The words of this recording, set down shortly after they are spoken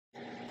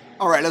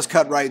All right, let's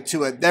cut right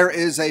to it. There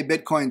is a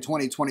Bitcoin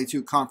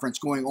 2022 conference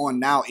going on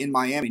now in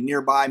Miami,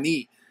 nearby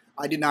me.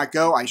 I did not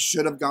go. I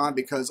should have gone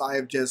because I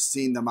have just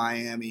seen the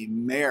Miami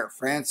mayor,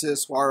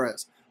 Francis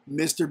Suarez,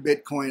 Mr.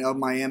 Bitcoin of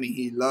Miami.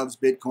 He loves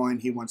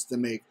Bitcoin. He wants to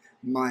make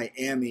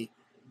Miami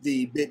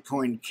the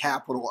Bitcoin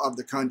capital of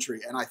the country,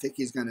 and I think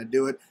he's going to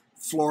do it.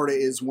 Florida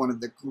is one of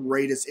the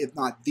greatest, if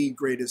not the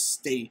greatest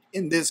state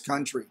in this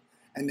country,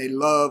 and they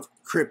love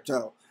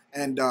crypto.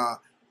 And the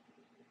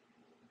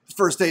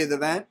first day of the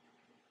event,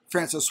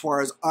 Francis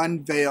Suarez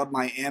unveiled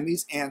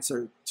Miami's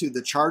answer to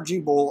the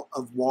charging bull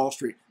of Wall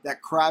Street.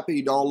 That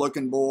crappy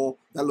doll-looking bull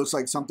that looks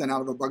like something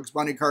out of a Bugs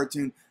Bunny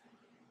cartoon.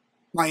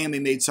 Miami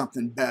made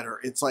something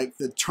better. It's like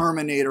the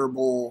Terminator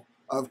bull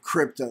of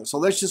crypto. So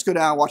let's just go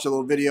down and watch a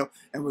little video,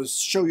 and we'll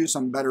show you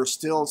some better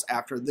stills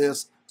after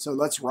this. So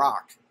let's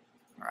rock.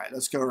 All right,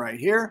 let's go right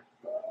here.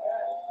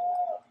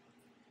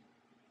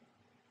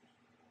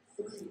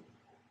 3, 2,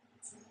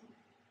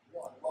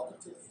 1. Welcome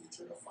to the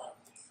future of finance.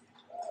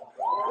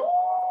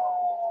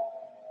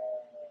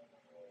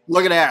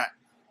 Look at that.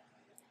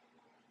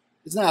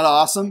 Isn't that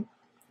awesome?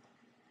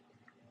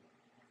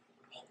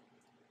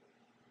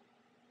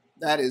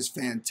 That is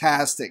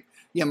fantastic.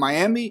 Yeah,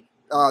 Miami,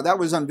 that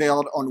was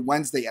unveiled on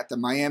Wednesday at the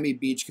Miami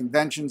Beach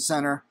Convention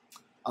Center,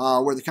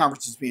 where the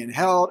conference is being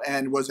held,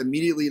 and was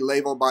immediately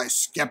labeled by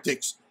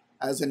skeptics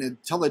as an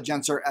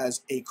intelligencer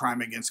as a crime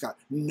against God.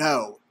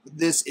 No,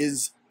 this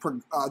is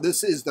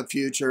the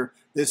future.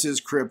 This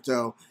is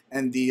crypto.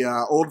 And the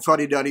old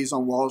fuddy-duddies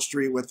on Wall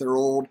Street with their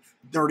old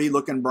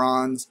dirty-looking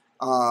bronze,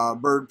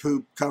 bird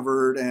poop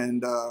covered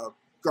and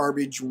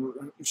garbage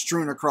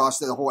strewn across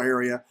the whole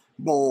area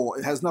bowl.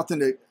 It has nothing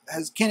to,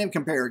 can't even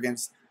compare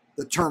against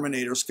the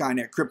Terminator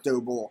Skynet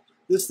crypto bull.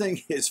 This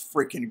thing is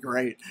freaking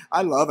great.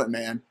 I love it,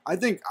 man. I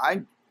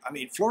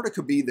mean, Florida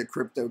could be the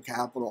crypto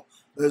capital.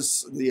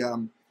 There's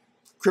the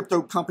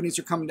crypto companies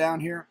are coming down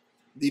here.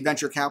 The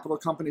venture capital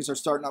companies are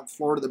starting up in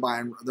Florida.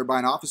 They're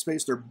buying office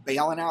space. They're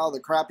bailing out of the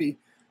crappy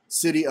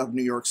city of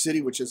New York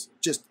City, which is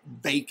just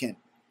vacant.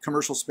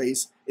 Commercial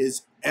space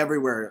is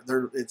everywhere.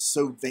 It's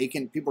so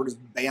vacant. People are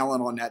just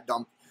bailing on that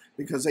dump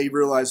because they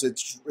realize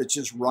it's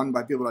just run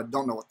by people that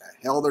don't know what the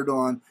hell they're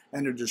doing,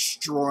 and they're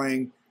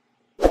destroying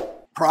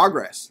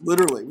progress,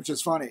 literally, which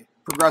is funny.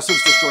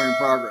 Progressives destroying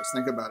progress.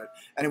 Think about it.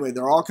 Anyway,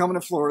 they're all coming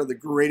to Florida. The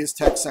greatest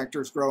tech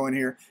sector is growing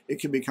here. It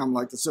can become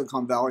like the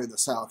Silicon Valley of the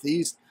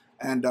Southeast.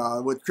 And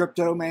with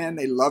crypto, man,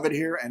 they love it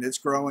here, and it's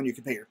growing. You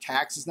can pay your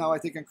taxes now, I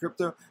think, in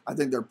crypto. I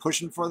think they're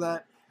pushing for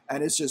that,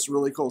 and it's just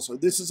really cool. So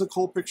this is a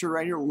cool picture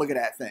right here. Look at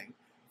that thing.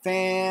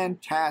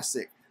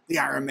 Fantastic. The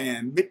Iron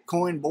Man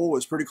Bitcoin bull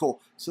is pretty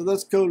cool. So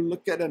let's go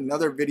look at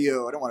another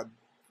video. I don't want to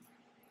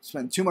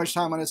spend too much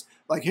time on this.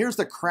 Like, here's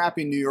the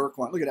crappy New York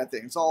one. Look at that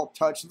thing. It's all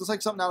touched. It looks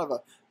like something out of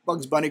a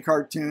Bugs Bunny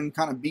cartoon,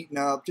 kind of beaten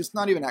up, just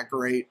not even that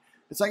great.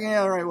 It's like,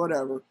 yeah, all right,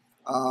 whatever.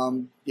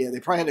 Yeah, they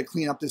probably had to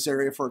clean up this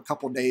area for a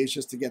couple days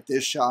just to get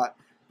this shot,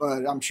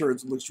 but I'm sure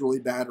it looks really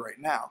bad right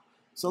now.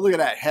 So look at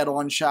that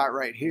head-on shot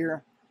right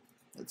here.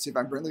 Let's see if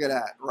I can bring, look at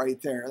that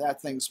right there.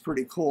 That thing's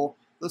pretty cool.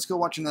 Let's go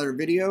watch another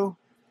video.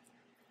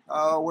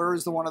 Where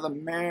is the one of the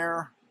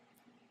mayor?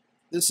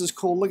 This is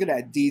cool. Look at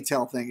that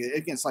detail thing.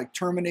 Again, it's like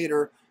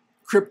Terminator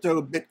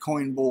crypto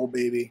Bitcoin bull,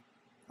 baby.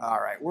 All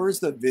right,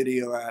 where's the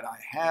video at?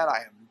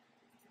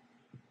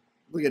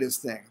 Look at this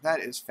thing.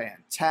 That is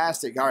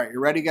fantastic. All right, you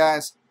ready,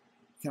 guys?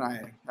 All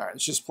right,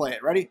 let's just play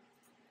it. Ready?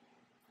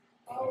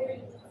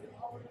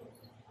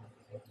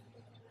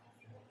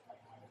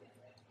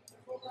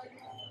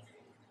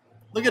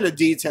 Look at the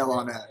detail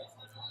on that.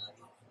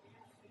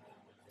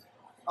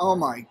 Oh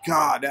my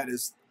God, that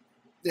is,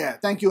 yeah,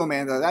 thank you,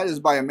 Amanda. That is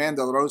by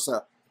Amanda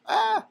Rosa.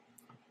 Ah.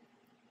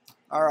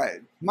 All right,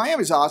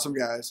 Miami's awesome,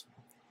 guys.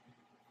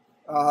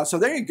 So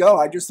there you go.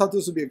 I just thought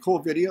this would be a cool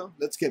video.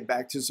 Let's get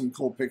back to some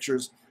cool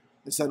pictures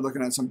instead of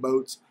looking at some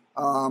boats.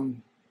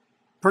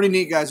 Pretty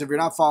neat, guys. If you're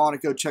not following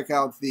it, go check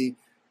out the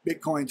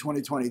Bitcoin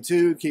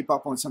 2022. Keep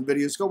up on some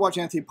videos. Go watch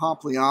Anthony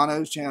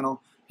Pompliano's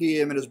channel.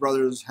 Him and his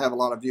brothers have a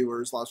lot of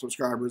viewers, a lot of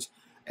subscribers,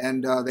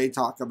 and they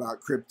talk about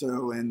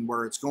crypto and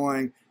where it's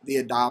going, the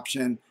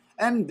adoption,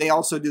 and they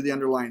also do the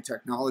underlying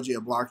technology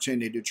of blockchain.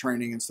 They do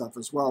training and stuff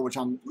as well, which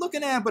I'm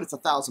looking at, but it's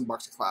 $1,000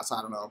 a class.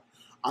 I don't know.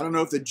 I don't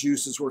know if the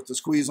juice is worth the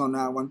squeeze on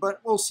that one, but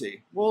we'll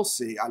see. We'll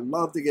see. I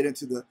love to get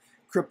into the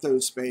crypto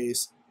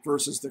space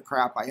versus the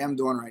crap I am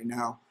doing right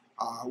now.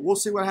 We'll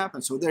see what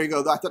happens. So there you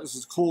go. I thought this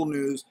was cool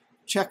news.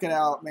 Check it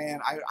out, man.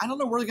 I don't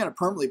know where they're going to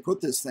permanently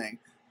put this thing,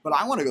 but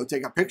I want to go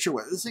take a picture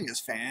with it. This thing is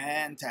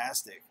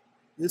fantastic.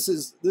 This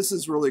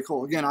is really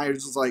cool. Again, I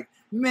was just like,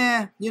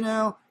 meh, you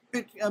know,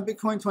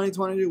 Bitcoin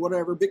 2022,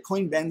 whatever.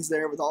 Bitcoin Ben's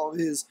there with all of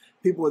his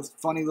people with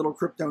funny little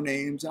crypto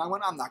names. And I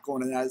went, I'm not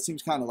going to that. It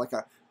seems kind of like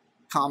a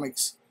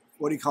comics,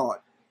 what do you call it?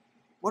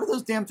 What are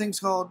those damn things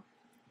called?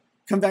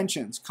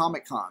 Conventions,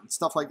 Comic-Con,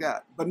 stuff like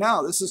that. But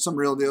now this is some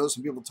real deals.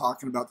 Some people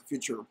talking about the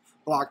future of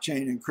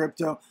blockchain and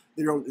crypto,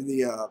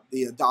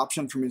 the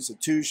adoption from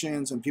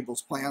institutions and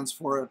people's plans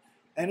for it,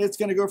 and it's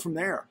going to go from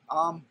there.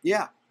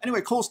 Yeah.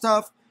 Anyway, cool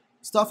stuff.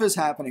 Stuff is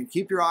happening.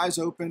 Keep your eyes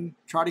open.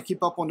 Try to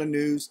keep up on the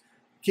news.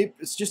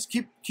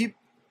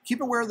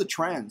 keep aware of the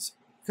trends,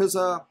 because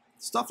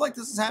stuff like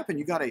this has happened.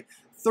 You got a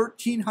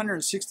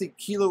 1,360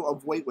 kilo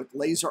of weight with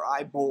laser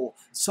eye bowl.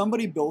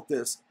 Somebody built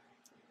this,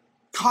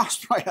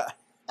 cost by a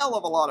hell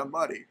of a lot of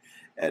money,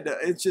 and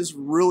it's just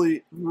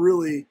really,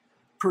 really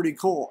pretty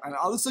cool. And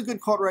this is a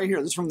good quote right here.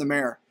 This is from the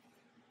mayor,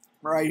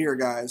 right here,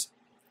 guys.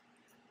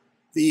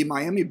 The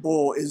Miami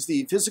Bull is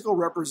the physical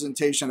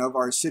representation of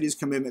our city's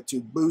commitment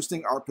to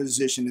boosting our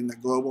position in the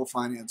global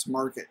finance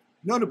market.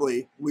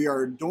 Notably, we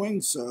are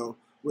doing so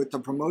with the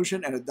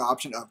promotion and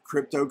adoption of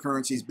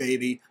cryptocurrencies,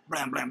 baby.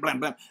 Blam, blam, blam,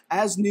 blam.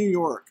 As New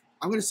York,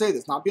 I'm going to say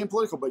this, not being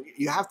political, but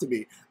you have to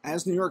be.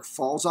 As New York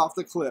falls off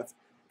the cliff,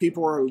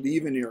 people are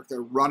leaving New York.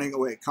 They're running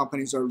away.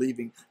 Companies are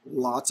leaving.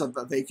 Lots of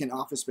vacant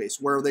office space.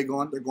 Where are they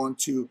going? They're going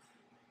to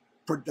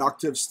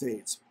productive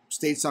states.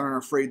 States that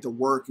aren't afraid to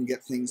work and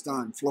get things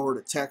done.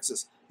 Florida,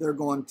 Texas, they're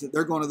going to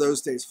those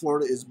states.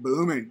 Florida is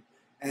booming,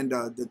 and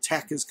the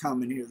tech is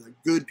coming here. The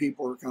good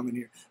people are coming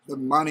here. The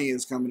money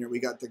is coming here. We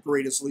got the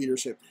greatest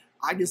leadership.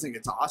 I just think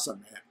it's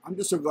awesome, man. I'm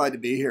just so glad to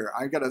be here.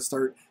 I got to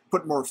start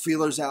putting more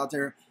feelers out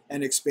there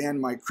and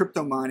expand my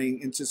crypto mining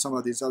into some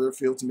of these other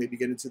fields, and maybe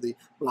get into the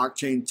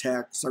blockchain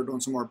tech, start doing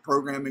some more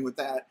programming with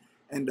that,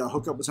 and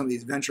hook up with some of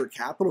these venture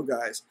capital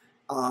guys.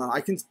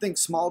 I can think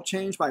small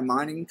change by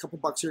mining a couple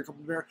bucks here, a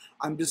couple there.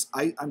 I'm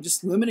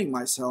just limiting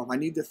myself. I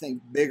need to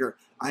think bigger.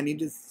 I need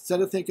to, instead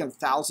of thinking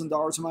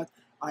 $1,000 a month,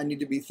 I need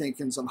to be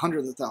thinking some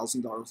hundreds of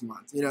 $1,000s a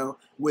month, you know,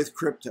 with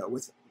crypto,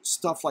 with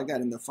stuff like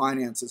that in the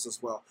finances as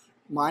well.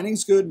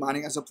 Mining's good.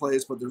 Mining has a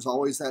place, but there's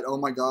always that, oh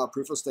my God,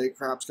 proof of stake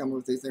crap's coming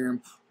with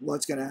Ethereum.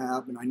 What's going to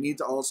happen? I need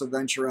to also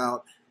venture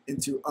out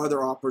into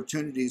other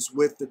opportunities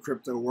with the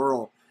crypto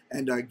world,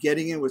 and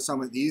getting in with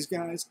some of these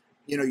guys.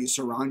 You know, you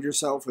surround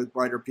yourself with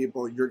brighter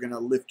people, you're going to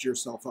lift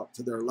yourself up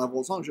to their level.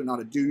 As long as you're not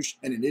a douche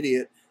and an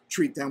idiot,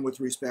 treat them with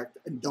respect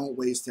and don't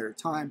waste their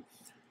time.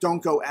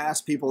 Don't go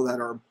ask people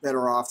that are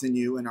better off than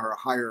you and are a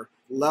higher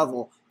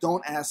level.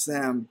 Don't ask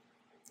them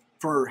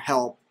for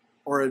help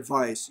or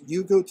advice.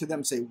 You go to them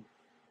and say,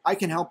 I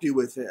can help you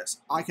with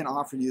this. I can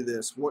offer you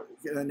this.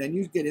 And then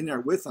you get in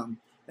there with them,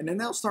 and then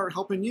they'll start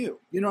helping you.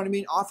 You know what I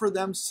mean? Offer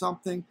them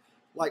something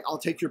like, I'll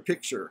take your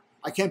picture.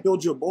 I can't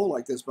build you a bowl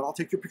like this, but I'll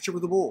take your picture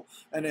with a bowl.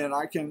 And then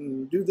I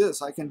can do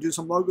this. I can do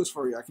some logos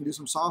for you. I can do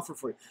some software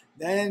for you.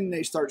 Then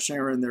they start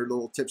sharing their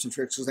little tips and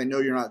tricks, because they know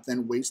you're not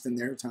then wasting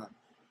their time.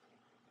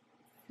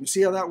 You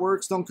see how that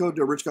works? Don't go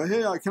to a rich guy,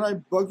 hey, can I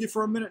bug you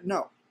for a minute?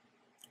 No.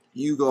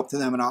 You go up to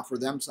them and offer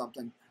them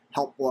something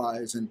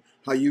help-wise, and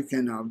how you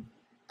can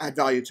add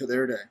value to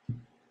their day.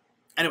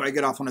 Anyway, I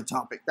get off on a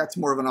topic. That's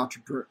more of an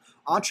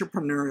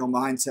entrepreneurial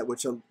mindset,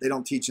 which they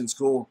don't teach in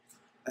school.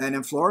 And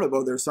in Florida,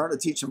 though, they're starting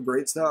to teach some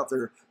great stuff.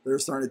 They're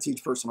starting to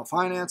teach personal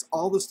finance,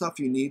 all the stuff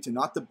you need to,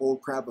 not the bull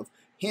crap of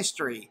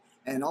history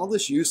and all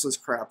this useless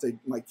crap that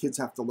my kids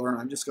have to learn.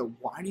 I just go,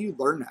 why do you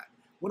learn that?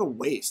 What a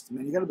waste,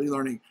 man. You got to be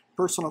learning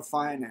personal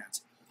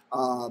finance,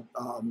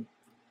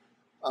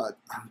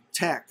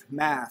 tech,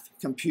 math,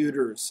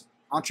 computers,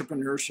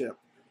 entrepreneurship,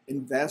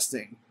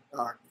 investing,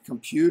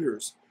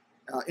 computers,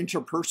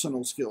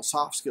 interpersonal skills,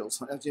 soft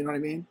skills, you know what I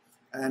mean?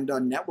 And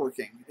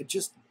networking. It's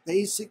just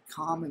basic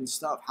common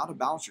stuff. How to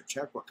balance your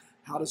checkbook,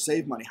 how to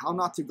save money, how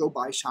not to go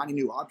buy shiny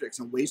new objects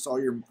and waste all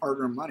your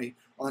hard-earned money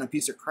on a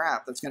piece of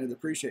crap that's going to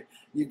depreciate.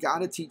 You got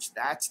to teach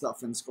that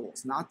stuff in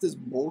schools, not this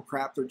bull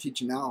crap they're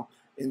teaching now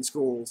in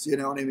schools. You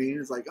know what I mean?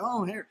 It's like,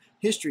 oh, here,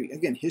 history.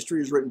 Again,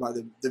 history is written by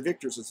the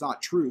victors. It's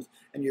not truth.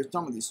 And you're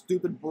some of these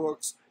stupid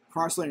books,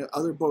 cross-relating with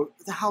other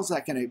books. How's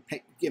that going to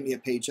give me a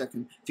paycheck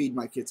and feed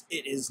my kids?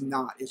 It is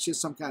not. It's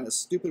just some kind of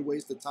stupid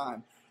waste of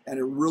time. And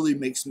it really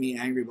makes me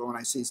angry. But when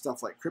I see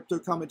stuff like crypto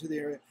coming to the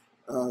area,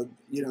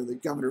 you know, the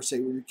governor say,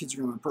 well, your kids are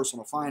going to learn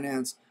personal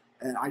finance.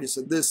 And I just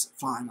said, this,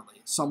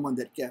 finally, someone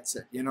that gets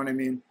it. You know what I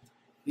mean?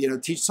 You know,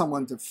 teach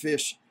someone to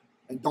fish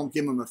and don't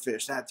give them a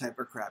fish, that type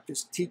of crap.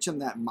 Just teach them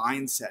that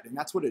mindset. And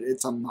that's what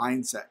it's a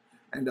mindset.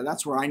 And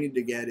that's where I need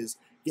to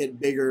get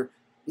bigger,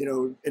 you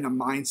know, in a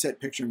mindset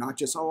picture, not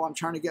just, oh, I'm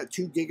trying to get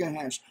 2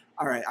 gigahash.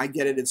 All right, I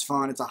get it. It's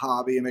fun. It's a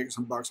hobby. I'm making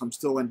some bucks. I'm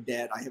still in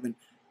debt. I haven't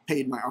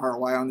paid my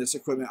ROI on this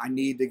equipment. I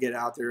need to get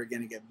out there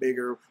again and get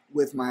bigger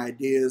with my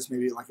ideas.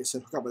 Maybe, like I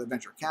said, hook up with a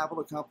venture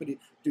capital company,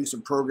 do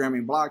some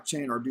programming,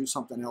 blockchain, or do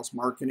something else,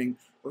 marketing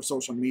or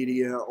social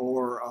media,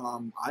 or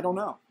I don't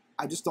know.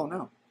 I just don't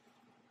know.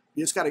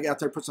 You just got to get out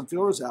there, put some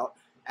feelers out,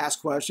 ask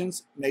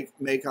questions, make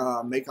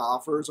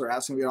offers, or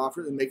ask them to get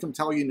offers, and make them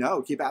tell you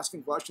no. Keep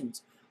asking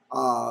questions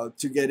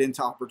to get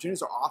into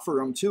opportunities, or offer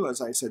them too. As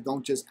I said,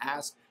 don't just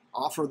ask.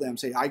 Offer them.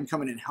 Say, I can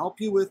come in and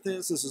help you with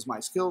this. This is my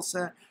skill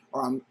set,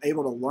 or I'm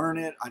able to learn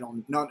it.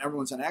 Not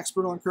everyone's an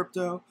expert on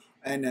crypto,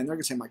 and then they're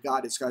gonna say, my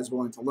God, this guy's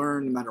willing to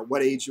learn. No matter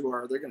what age you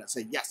are, they're gonna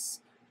say,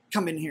 yes,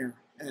 come in here,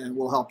 and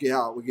we'll help you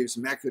out. We'll give you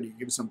some equity,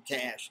 give you some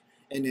cash,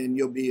 and then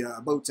you'll be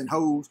boats and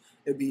hoes.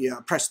 It'll be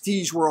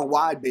prestige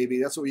worldwide,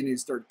 baby. That's what we need to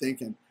start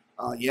thinking.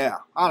 Yeah,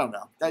 I don't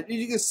know. That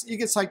you get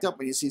psyched up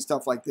when you see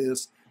stuff like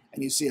this,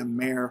 and you see a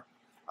mayor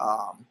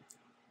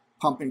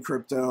pumping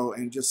crypto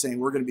and just saying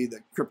we're going to be the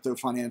crypto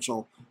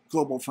financial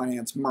global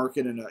finance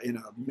market in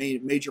a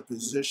major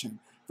position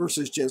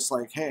versus just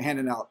like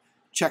handing out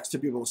checks to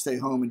people to stay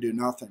home and do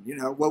nothing. You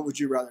know, what would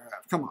you rather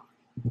have? Come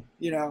on,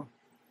 you know,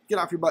 get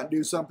off your butt and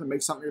do something,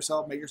 make something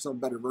yourself, make yourself a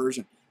better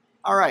version.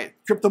 All right,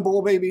 Crypto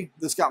Bull, baby.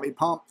 This got me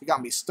pumped. It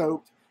got me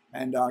stoked.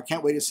 And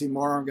can't wait to see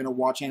more. I'm going to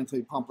watch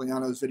Anthony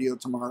Pompliano's video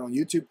tomorrow on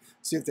YouTube,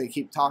 see if they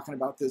keep talking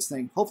about this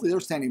thing. Hopefully they're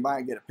standing by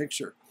and get a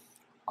picture.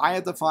 I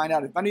have to find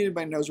out. If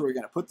anybody knows where we're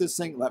going to put this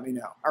thing, let me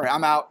know. All right,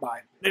 I'm out.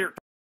 Bye. Later.